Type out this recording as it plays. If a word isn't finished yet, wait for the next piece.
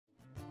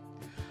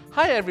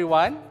Hi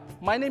everyone,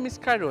 my name is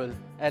Khairul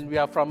and we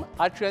are from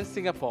ATTRIANS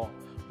Singapore,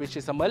 which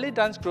is a Malay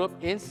dance group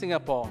in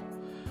Singapore.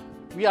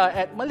 We are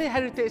at Malay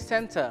Heritage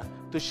Centre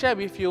to share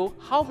with you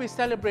how we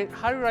celebrate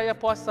Hari Raya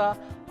Puasa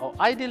or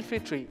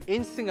Aidilfitri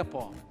in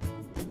Singapore.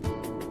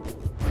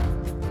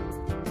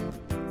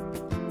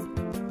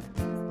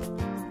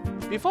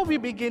 Before we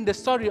begin the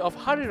story of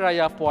Hari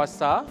Raya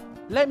Puasa,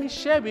 let me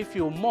share with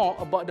you more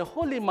about the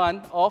holy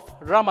month of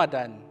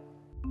Ramadan.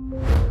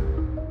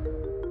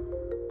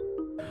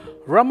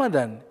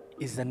 Ramadan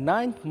is the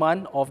 9th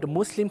month of the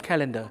Muslim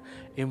calendar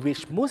in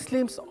which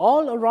Muslims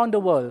all around the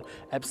world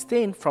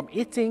abstain from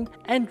eating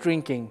and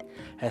drinking,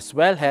 as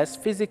well as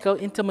physical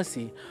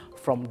intimacy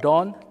from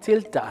dawn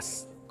till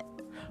dusk,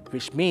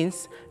 which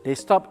means they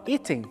stop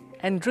eating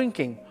and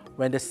drinking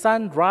when the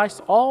sun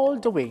rises all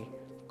the way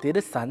till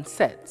the sun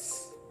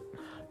sets.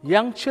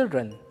 Young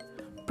children,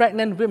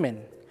 pregnant women,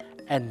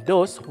 and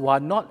those who are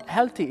not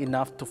healthy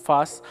enough to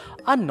fast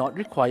are not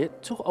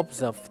required to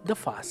observe the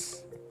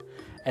fast.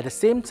 At the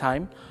same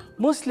time,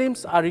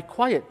 Muslims are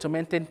required to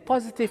maintain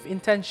positive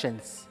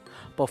intentions,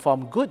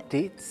 perform good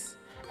deeds,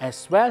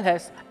 as well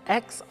as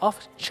acts of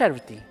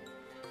charity.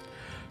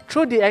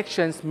 Through the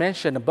actions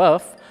mentioned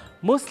above,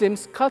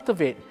 Muslims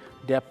cultivate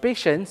their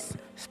patience,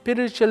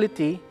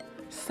 spirituality,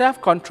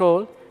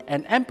 self-control,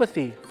 and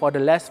empathy for the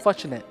less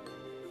fortunate.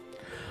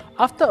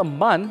 After a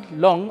month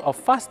long of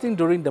fasting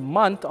during the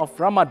month of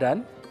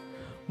Ramadan,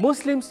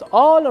 Muslims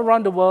all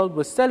around the world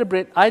will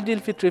celebrate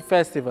Aidilfitri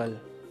festival.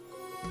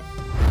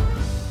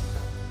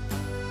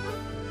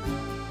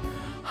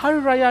 Hari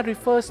Raya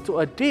refers to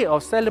a day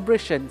of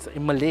celebrations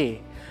in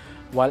Malay,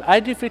 while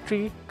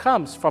Aidilfitri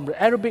comes from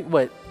the Arabic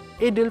word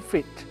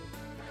Aidilfitri,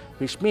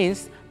 which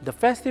means the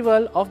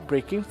festival of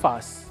breaking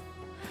fast.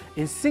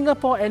 In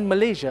Singapore and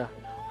Malaysia,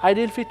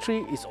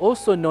 Aidilfitri is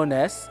also known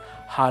as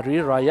Hari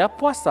Raya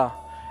Puasa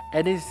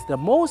and is the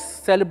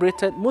most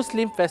celebrated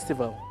Muslim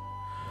festival.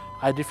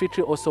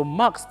 Aidilfitri also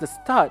marks the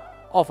start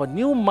of a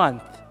new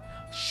month,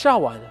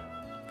 Shawwal.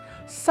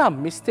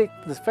 Some mistake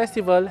the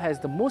festival as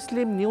the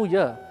Muslim New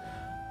Year,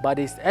 but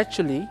is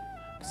actually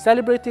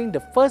celebrating the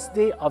first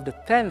day of the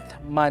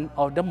 10th month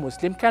of the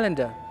Muslim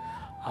calendar,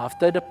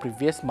 after the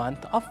previous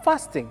month of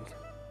fasting.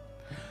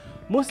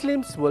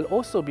 Muslims will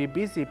also be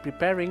busy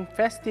preparing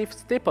festive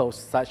staples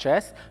such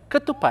as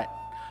ketupat,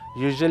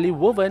 usually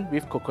woven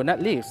with coconut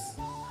leaves.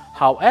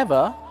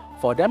 However,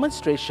 for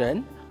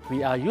demonstration,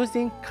 we are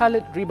using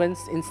coloured ribbons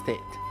instead.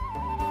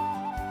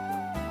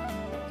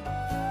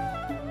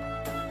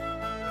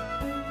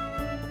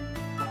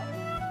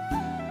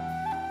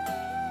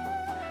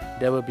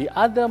 There will be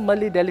other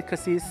Malay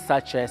delicacies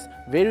such as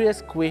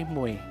various kuih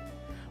muih,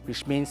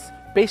 which means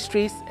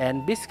pastries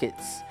and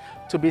biscuits,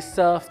 to be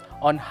served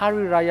on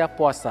Hari Raya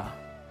Puasa.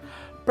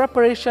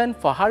 Preparation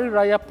for Hari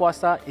Raya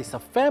Puasa is a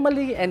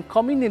family and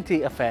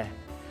community affair.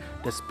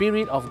 The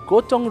spirit of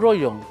gotong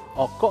royong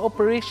or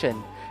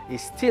cooperation is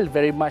still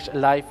very much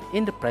alive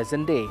in the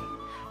present day,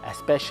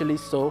 especially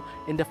so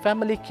in the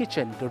family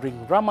kitchen during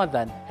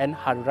Ramadan and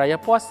Hari Raya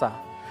Puasa,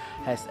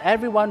 as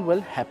everyone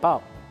will help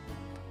out.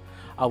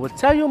 I will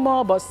tell you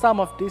more about some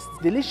of this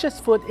delicious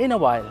food in a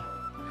while.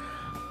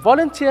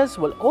 Volunteers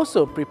will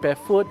also prepare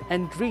food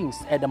and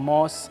drinks at the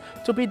mosque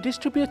to be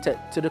distributed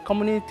to the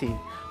community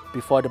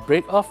before the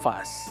break of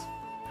fast.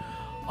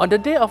 On the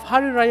day of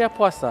Hari Raya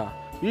Puasa,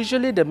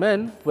 usually the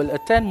men will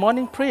attend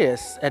morning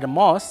prayers at the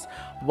mosque,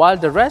 while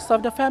the rest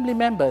of the family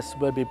members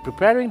will be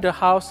preparing the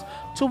house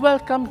to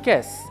welcome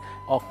guests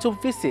or to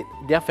visit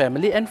their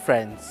family and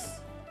friends.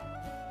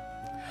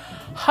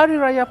 Hari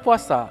Raya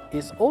Puasa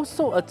is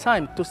also a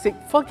time to seek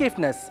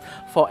forgiveness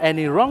for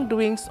any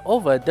wrongdoings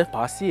over the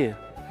past year.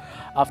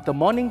 After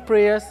morning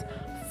prayers,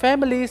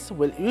 families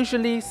will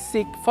usually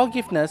seek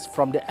forgiveness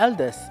from the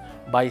elders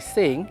by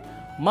saying,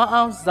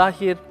 "Maaf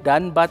Zahir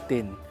dan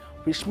Batin,"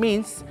 which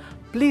means,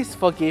 "Please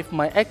forgive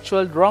my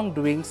actual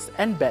wrongdoings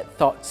and bad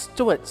thoughts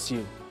towards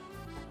you."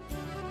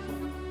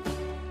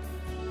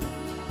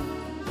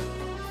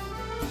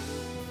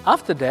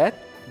 After that,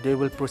 they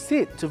will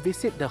proceed to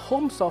visit the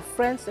homes of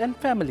friends and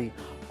family,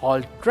 all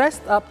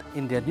dressed up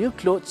in their new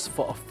clothes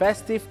for a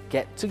festive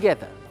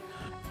get-together.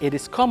 It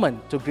is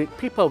common to greet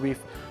people with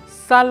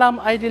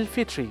Salam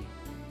Aidilfitri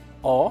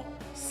or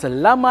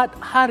Selamat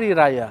Hari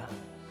Raya.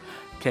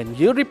 Can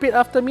you repeat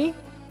after me?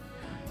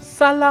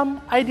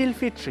 Salam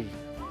Aidilfitri.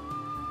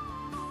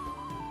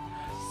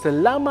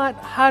 Selamat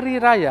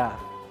Hari Raya.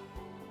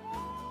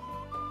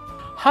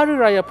 Hari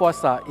Raya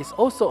Puasa is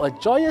also a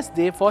joyous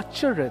day for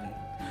children.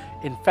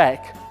 In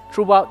fact,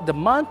 throughout the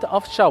month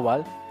of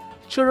Shawwal,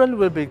 children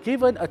will be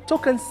given a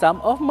token sum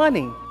of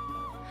money,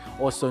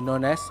 also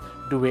known as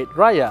duit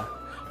raya,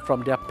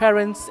 from their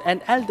parents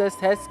and elders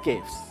as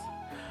gifts.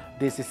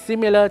 This is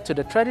similar to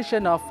the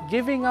tradition of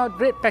giving out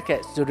red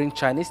packets during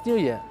Chinese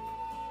New Year.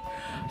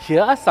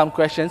 Here are some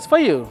questions for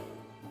you.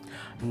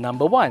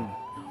 Number 1.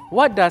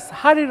 What does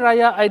Hari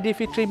Raya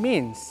Aidilfitri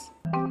means?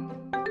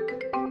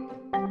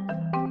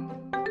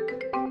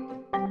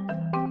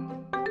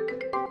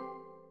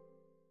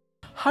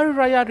 Hari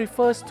Raya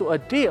refers to a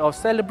day of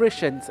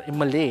celebrations in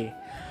Malay,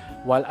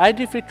 while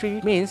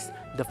Aidilfitri means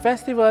the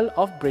festival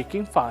of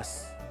breaking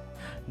fast.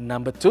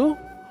 Number 2,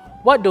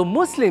 what do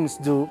Muslims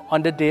do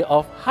on the day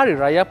of Hari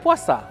Raya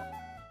Puasa?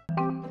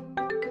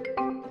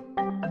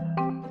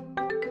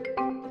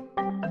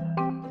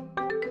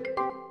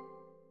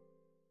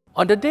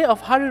 On the day of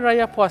Hari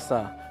Raya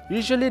Puasa,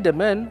 usually the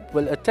men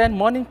will attend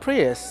morning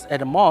prayers at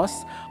the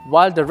mosque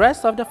while the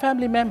rest of the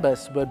family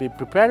members will be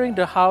preparing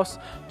the house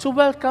to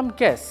welcome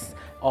guests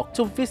or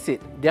to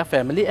visit their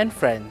family and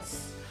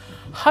friends.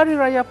 Hari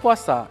Raya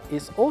Puasa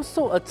is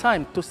also a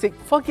time to seek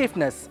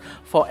forgiveness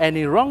for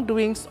any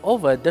wrongdoings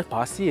over the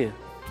past year.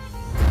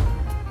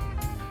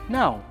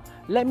 Now,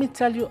 let me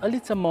tell you a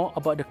little more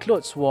about the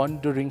clothes worn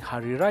during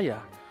Hari Raya.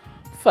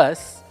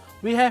 First,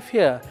 we have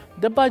here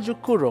the baju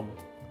kurung,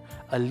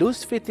 a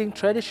loose-fitting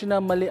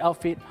traditional Malay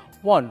outfit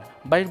worn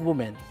by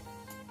women.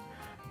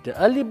 The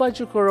early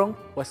baju kurung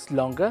was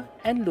longer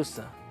and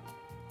looser.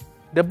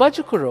 The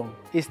baju kurung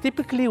is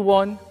typically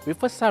worn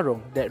with a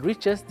sarung that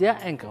reaches their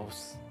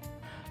ankles.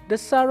 The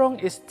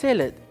sarung is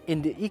tailored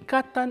in the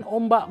ikatan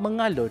ombak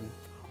mengalun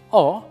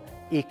or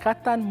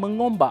ikatan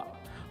mengombak,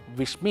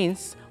 which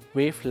means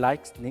wave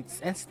like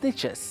snakes and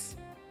stitches.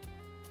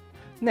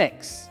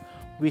 Next,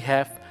 we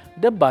have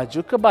the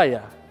baju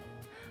kebaya,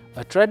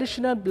 a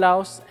traditional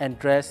blouse and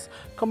dress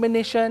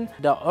combination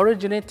that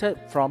originated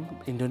from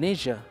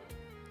Indonesia.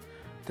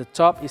 The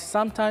top is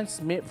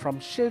sometimes made from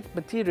silk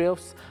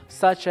materials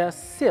such as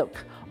silk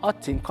or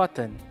thin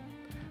cotton,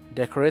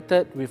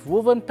 decorated with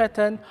woven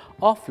pattern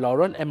or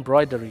floral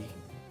embroidery.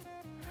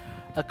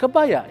 A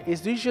kebaya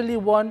is usually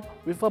worn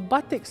with a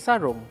batik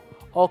sarung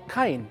or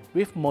kain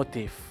with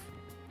motif.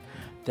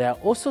 There are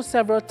also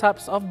several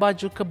types of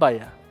baju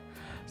kebaya.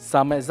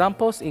 Some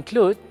examples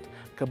include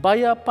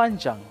kebaya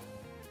panjang,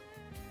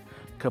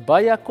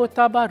 kebaya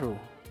kota baru,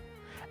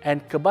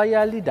 and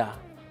kebaya lidah,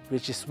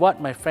 which is what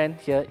my friend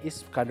here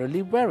is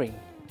currently wearing.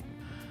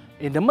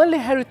 In the Malay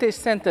Heritage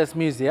Centre's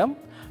museum,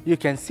 you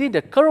can see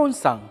the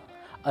kerongsang,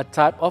 a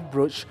type of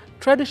brooch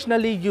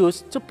traditionally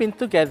used to pin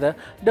together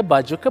the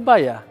baju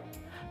kebaya.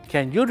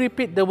 Can you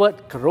repeat the word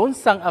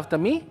kerongsang after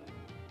me?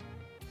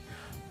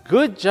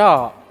 Good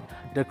job!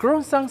 The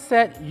kerongsang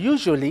set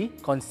usually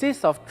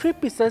consists of 3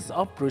 pieces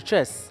of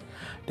brooches.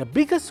 The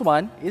biggest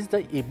one is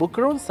the ibu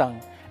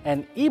kerongsang,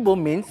 and ibu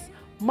means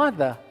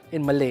mother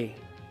in Malay.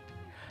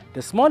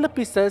 The smaller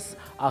pieces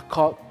are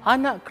called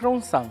anak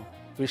kerongsang,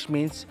 which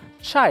means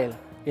child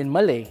in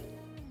Malay.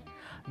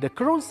 The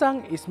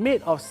kerongsang is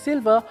made of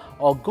silver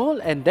or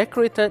gold and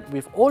decorated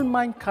with old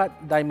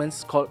mine-cut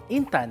diamonds called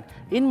intan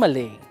in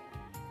Malay.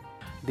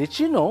 Did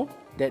you know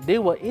that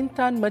there were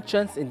intan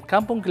merchants in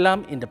Kampung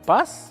Glam in the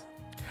past?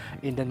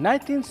 In the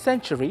 19th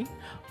century,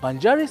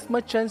 Banjaris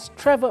merchants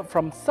travelled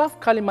from South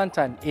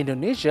Kalimantan,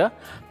 Indonesia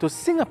to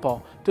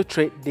Singapore to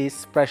trade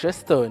these precious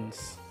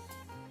stones.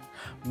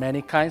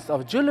 Many kinds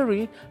of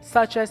jewellery,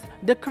 such as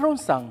the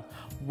kerongsang,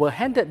 were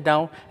handed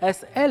down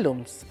as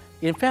heirlooms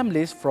in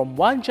families from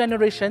one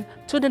generation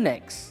to the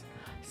next,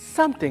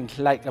 something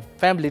like a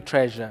family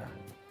treasure.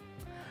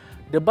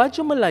 The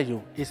baju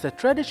Melayu is a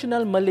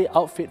traditional Malay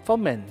outfit for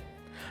men.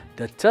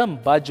 The term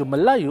baju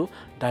Melayu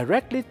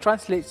directly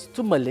translates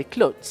to Malay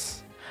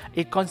clothes.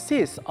 It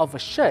consists of a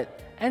shirt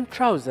and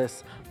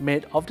trousers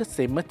made of the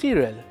same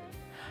material.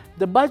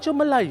 The baju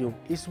Melayu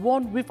is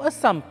worn with a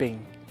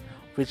samping,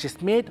 which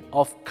is made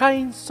of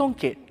kain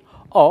songket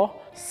or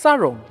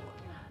sarung.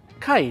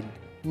 Kain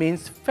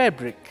means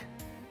fabric.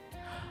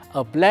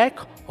 A black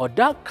or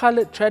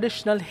dark-coloured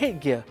traditional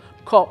headgear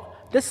called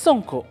the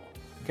songkok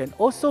can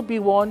also be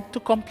worn to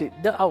complete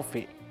the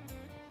outfit.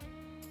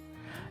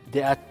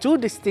 There are 2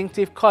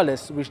 distinctive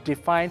colours which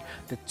define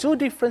the 2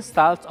 different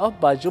styles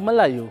of baju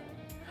Melayu.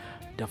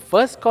 The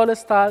first collar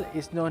style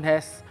is known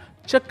as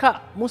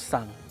cekak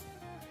musang,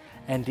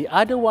 and the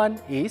other one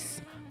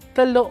is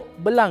teluk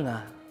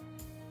belanga.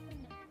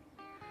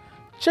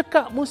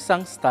 Cekak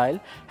musang style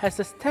has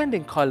a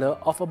standing collar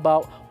of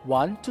about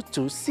 1 to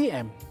 2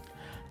 cm.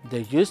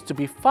 There used to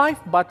be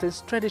 5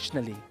 buttons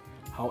traditionally.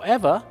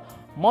 However,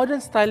 modern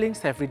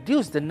stylings have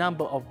reduced the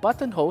number of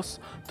buttonholes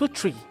to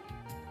 3.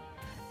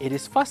 It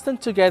is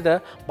fastened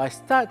together by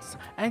studs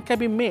and can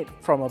be made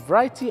from a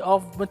variety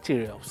of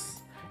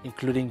materials,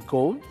 including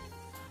gold,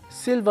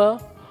 silver,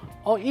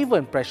 or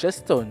even precious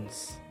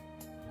stones.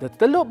 The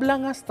teluk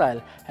belanga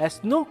style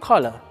has no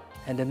collar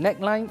and the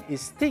neckline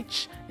is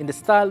stitched in the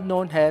style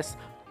known as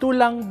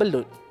tulang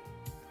belut.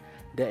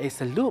 There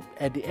is a loop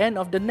at the end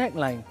of the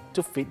neckline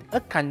to fit a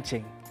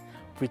kancing,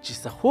 which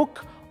is a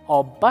hook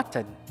or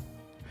button.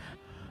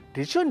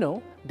 Did you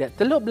know that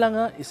Teluk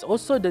Belanga is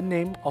also the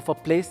name of a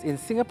place in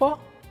Singapore?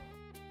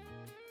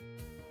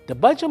 The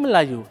baju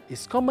Melayu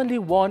is commonly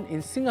worn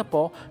in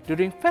Singapore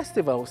during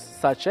festivals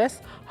such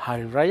as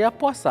Hari Raya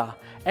Puasa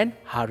and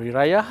Hari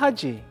Raya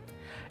Haji.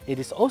 It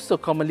is also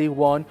commonly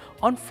worn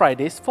on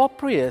Fridays for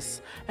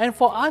prayers and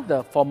for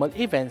other formal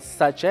events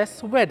such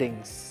as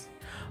weddings.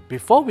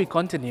 Before we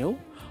continue,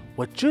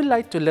 would you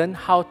like to learn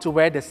how to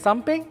wear the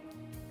samping?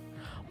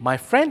 My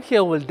friend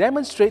here will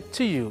demonstrate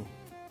to you.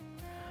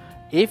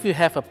 If you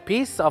have a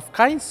piece of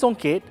kain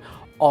songket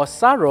or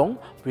sarong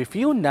with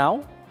you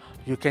now,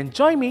 you can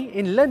join me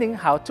in learning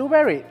how to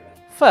wear it.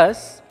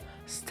 First,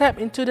 step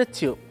into the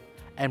tube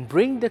and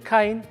bring the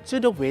kain to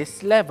the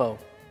waist level.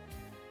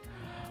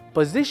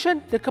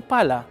 Position the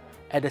kepala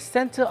at the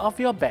center of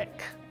your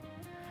back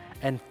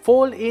and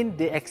fold in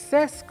the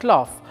excess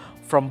cloth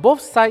from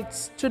both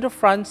sides to the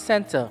front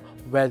center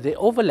where they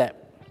overlap.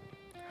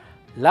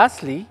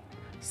 Lastly,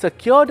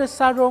 secure the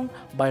sarong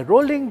by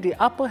rolling the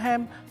upper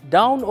hem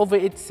down over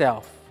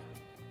itself.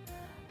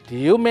 Do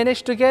you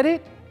manage to get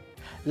it?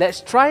 Let's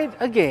try it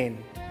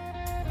again.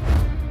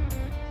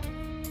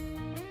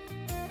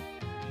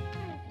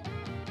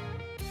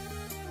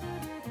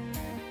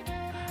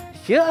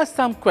 Here are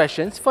some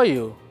questions for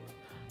you.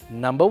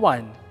 Number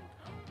 1.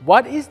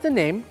 What is the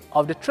name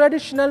of the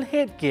traditional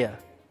headgear?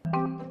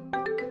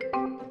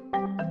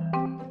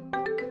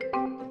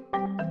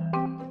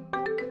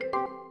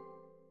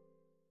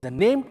 The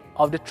name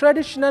of the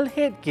traditional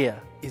headgear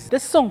is the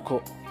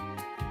songkok.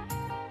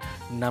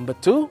 Number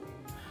 2.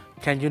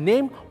 Can you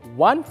name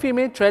one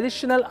female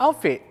traditional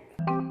outfit?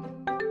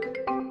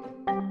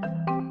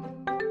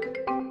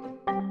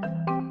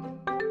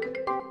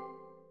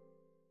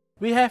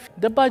 We have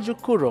the baju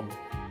kurung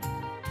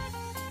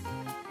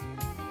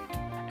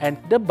and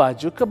the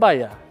baju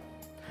kebaya.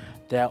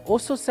 There are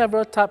also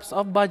several types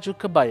of baju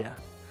kebaya.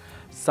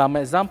 Some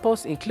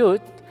examples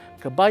include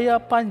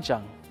kebaya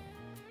panjang,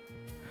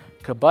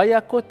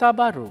 kebaya kota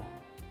baru,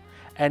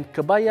 and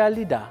kebaya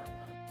lidah.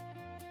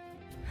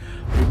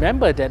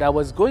 Remember that I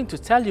was going to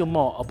tell you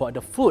more about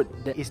the food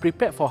that is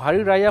prepared for Hari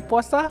Raya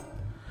Puasa?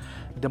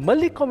 The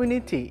Malay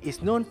community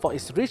is known for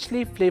its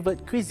richly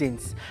flavoured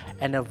cuisines,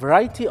 and a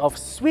variety of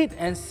sweet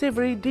and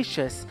savoury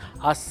dishes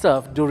are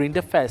served during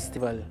the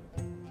festival.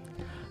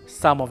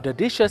 Some of the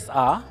dishes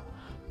are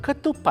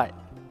ketupat,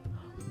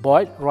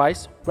 boiled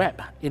rice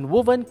wrapped in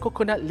woven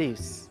coconut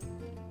leaves;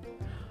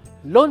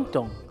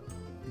 lontong,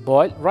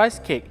 boiled rice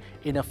cake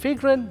in a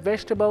fragrant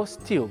vegetable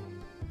stew;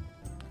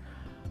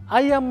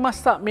 ayam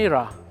masak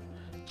merah,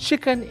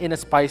 chicken in a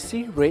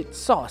spicy red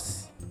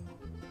sauce;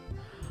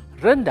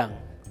 rendang,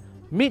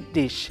 meat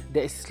dish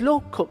that is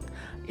slow cooked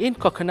in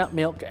coconut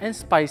milk and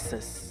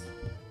spices;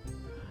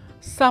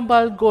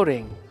 sambal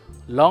goreng,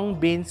 long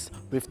beans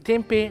with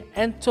tempeh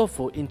and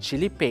tofu in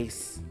chili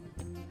paste;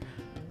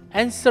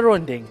 and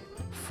serunding,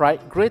 fried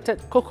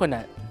grated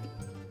coconut.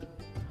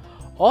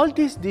 All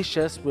these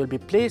dishes will be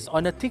placed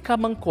on a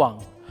tikar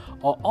mengkuang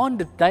or on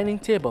the dining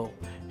table,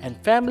 and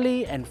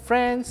family and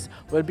friends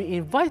will be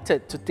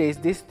invited to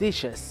taste these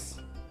dishes.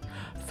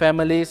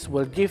 Families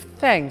will give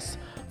thanks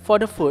for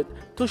the food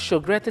to show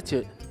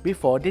gratitude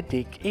before they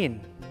dig in.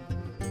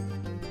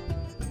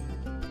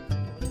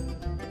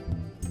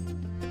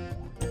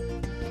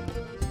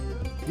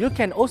 You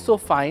can also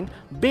find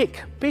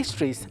baked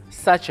pastries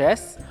such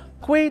as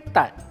kueh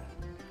tat,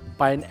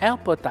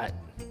 pineapple tart,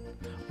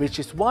 which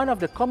is one of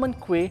the common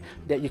kueh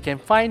that you can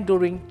find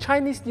during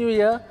Chinese New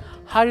Year,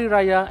 Hari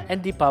Raya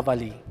and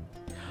Deepavali;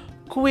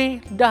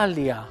 kueh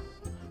dahlia,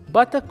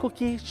 butter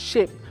cookie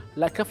shaped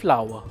like a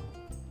flower;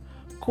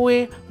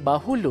 kueh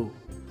bahulu,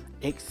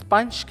 egg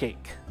sponge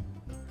cake;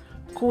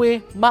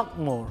 kueh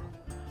makmur,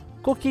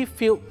 cookie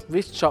filled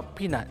with chopped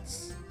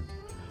peanuts;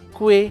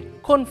 kueh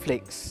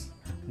cornflakes,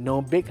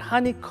 no-bake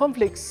honey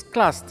cornflakes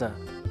cluster.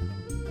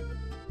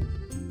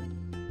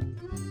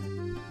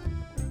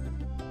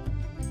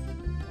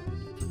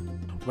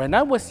 When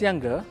I was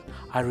younger,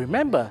 I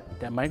remember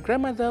that my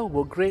grandmother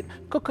would grate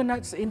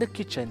coconuts in the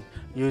kitchen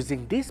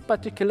using this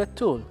particular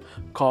tool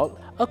called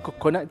a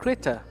coconut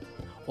grater,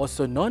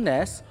 also known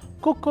as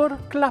kukur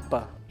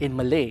kelapa in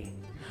Malay.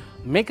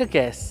 Make a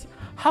guess,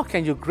 how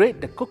can you grate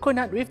the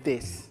coconut with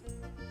this?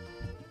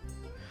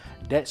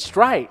 That's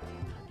right,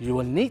 you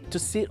will need to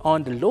sit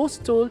on the low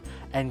stool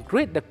and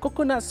grate the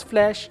coconut's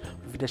flesh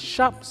with the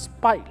sharp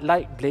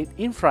spike-like blade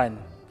in front.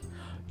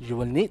 You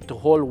will need to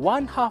hold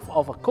one half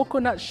of a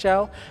coconut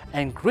shell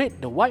and grate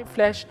the white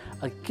flesh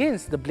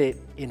against the blade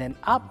in an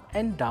up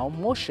and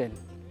down motion.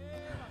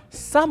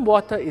 Some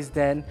water is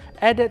then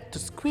added to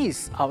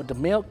squeeze out the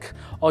milk,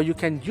 or you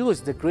can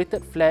use the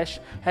grated flesh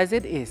as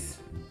it is,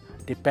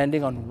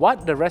 depending on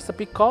what the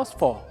recipe calls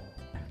for.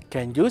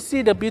 Can you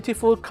see the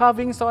beautiful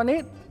carvings on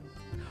it?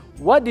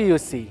 What do you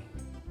see?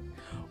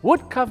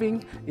 Wood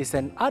carving is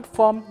an art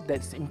form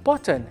that's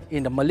important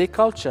in the Malay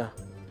culture.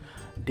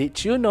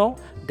 Did you know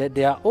that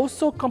there are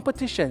also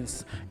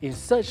competitions in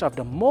search of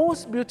the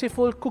most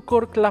beautiful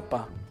kukur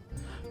kelapa?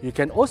 You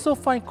can also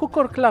find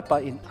kukur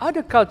kelapa in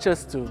other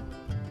cultures too.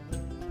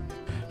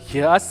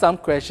 Here are some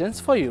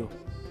questions for you.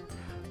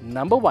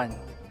 Number 1.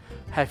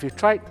 Have you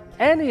tried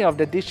any of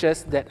the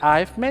dishes that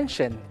I've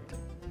mentioned?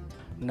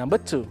 Number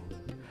 2.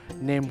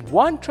 Name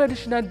one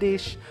traditional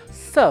dish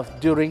served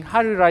during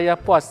Hari Raya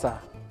Puasa.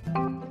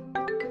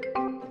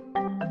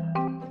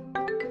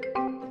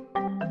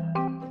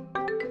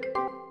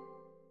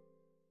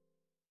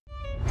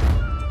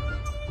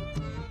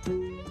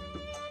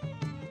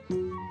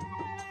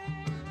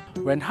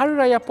 When Hari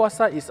Raya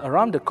Puasa is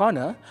around the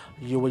corner,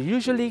 you will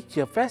usually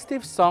hear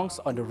festive songs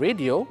on the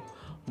radio,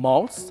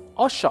 malls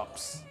or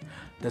shops.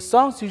 The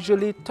songs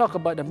usually talk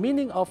about the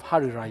meaning of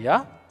Hari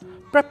Raya,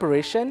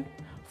 preparation,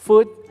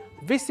 food,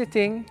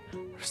 visiting,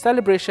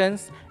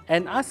 celebrations,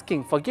 and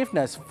asking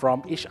forgiveness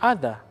from each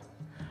other.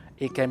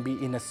 It can be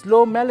in a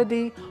slow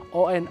melody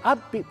or an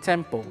upbeat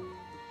tempo.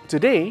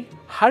 Today,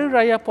 Hari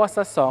Raya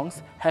Puasa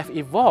songs have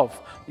evolved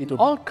into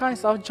all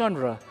kinds of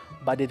genres,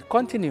 but they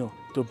continue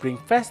to bring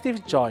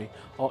festive joy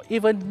or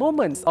even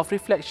moments of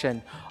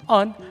reflection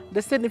on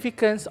the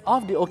significance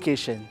of the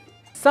occasion.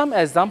 Some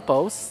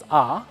examples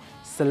are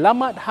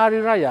Selamat Hari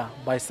Raya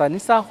by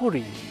Sanisa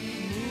Huri,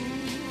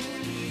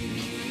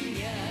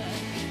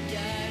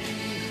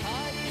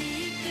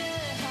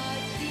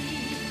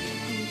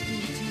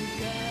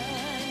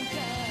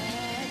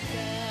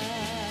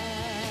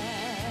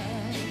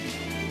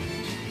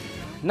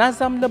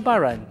 Nazam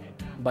Lebaran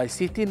by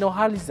Siti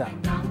Nurhaliza,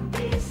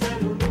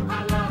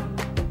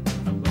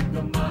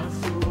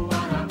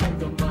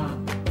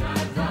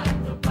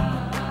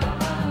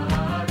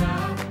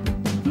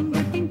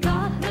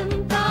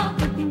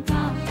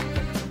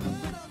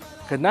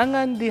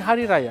 Kenangan di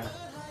Hari Raya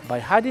by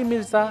Hadi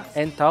Mirza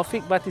and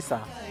Taufik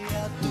Batisa,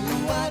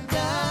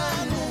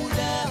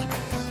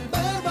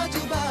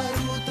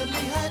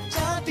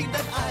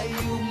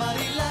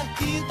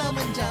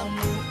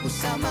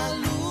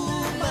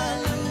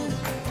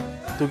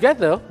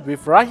 together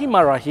with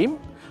Rahimah Rahim,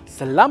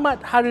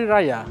 Selamat Hari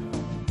Raya.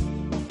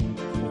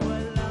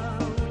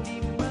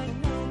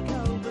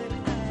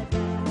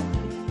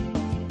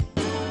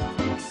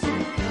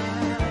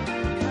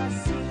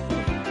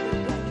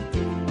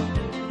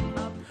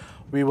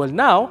 We will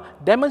now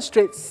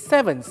demonstrate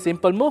 7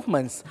 simple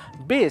movements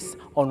based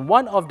on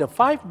one of the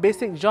 5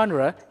 basic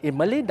genres in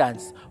Malay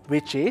dance,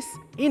 which is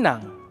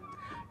Inang.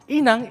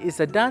 Inang is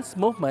a dance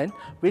movement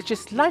which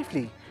is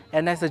lively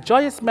and has a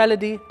joyous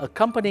melody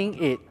accompanying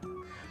it.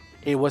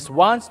 It was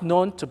once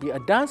known to be a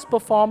dance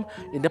performed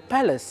in the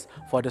palace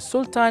for the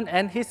Sultan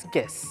and his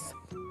guests.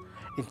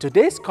 In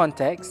today's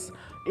context,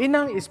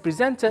 Inang is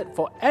presented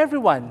for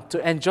everyone to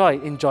enjoy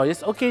in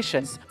joyous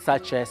occasions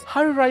such as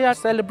Hari Raya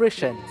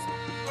celebrations.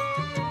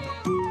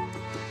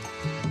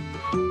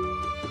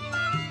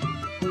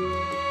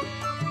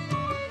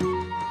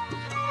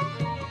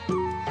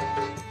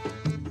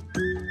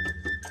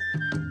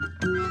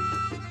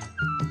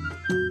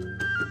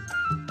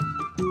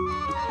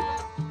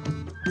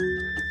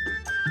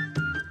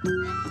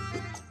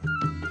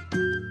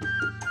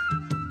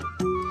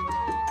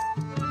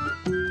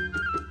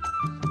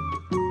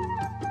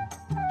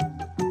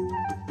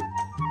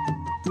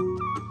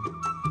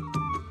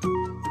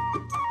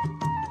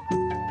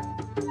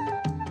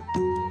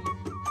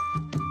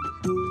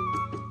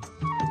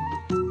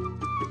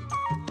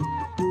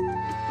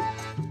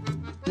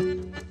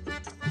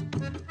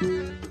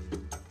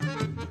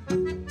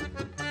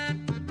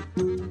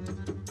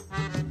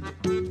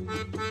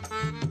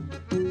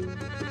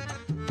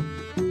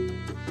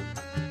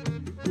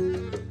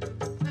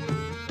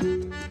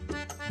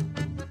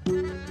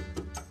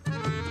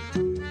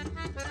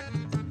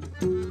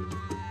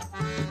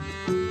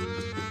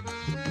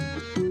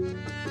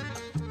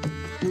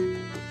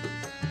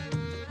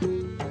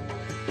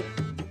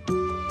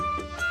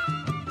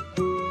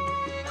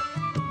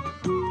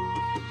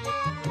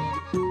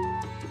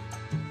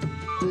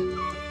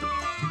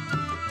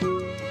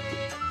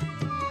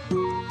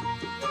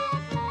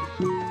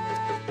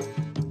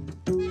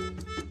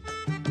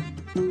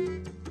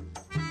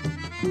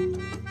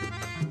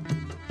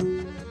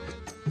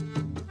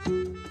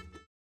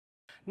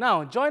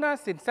 Now, join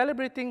us in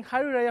celebrating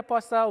Hari Raya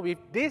Puasa with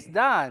this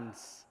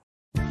dance.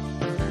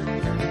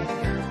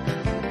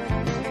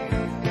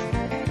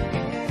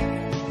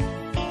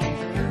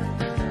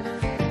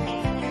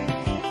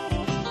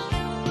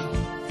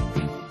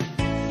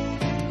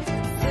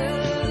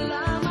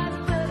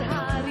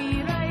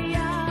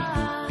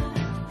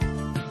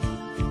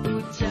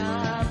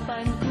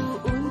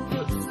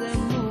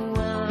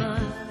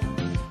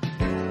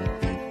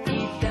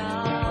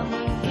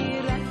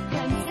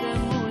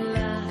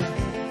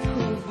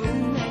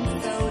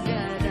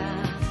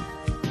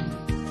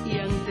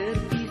 Yang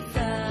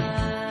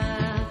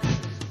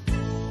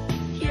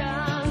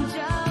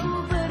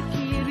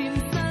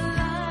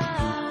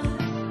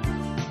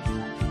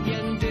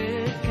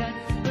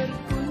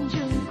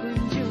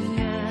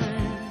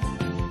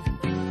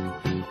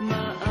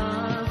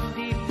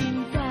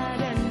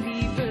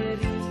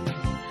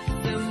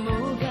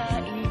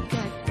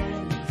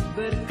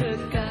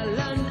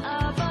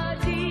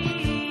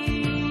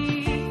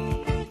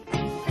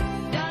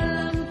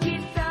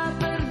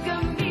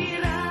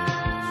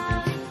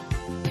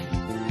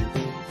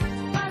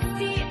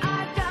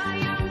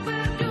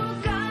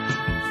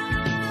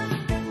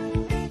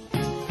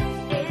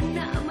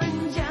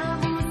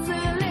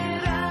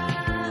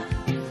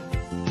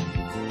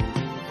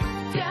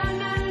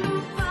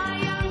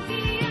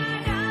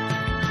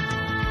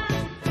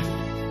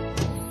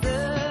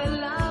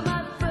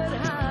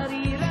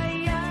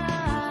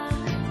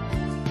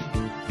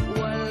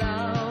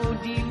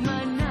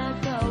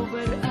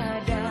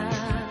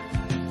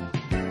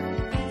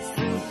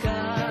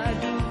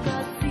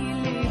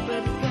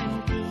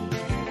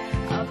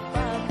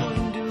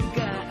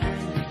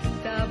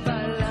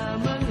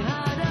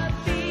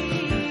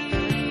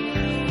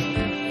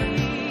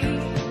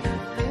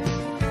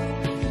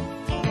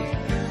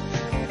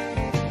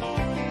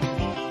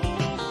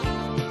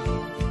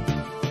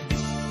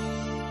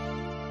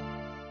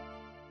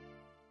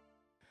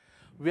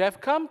We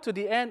have come to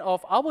the end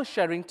of our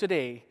sharing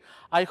today.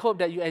 I hope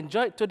that you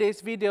enjoyed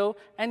today's video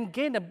and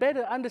gained a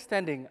better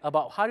understanding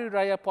about Hari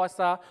Raya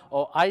Puasa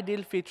or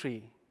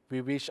Aidilfitri.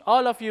 We wish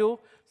all of you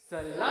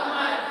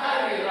Selamat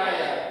Hari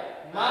Raya,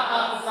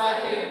 Maaf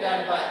Zahir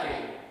dan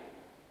Batin.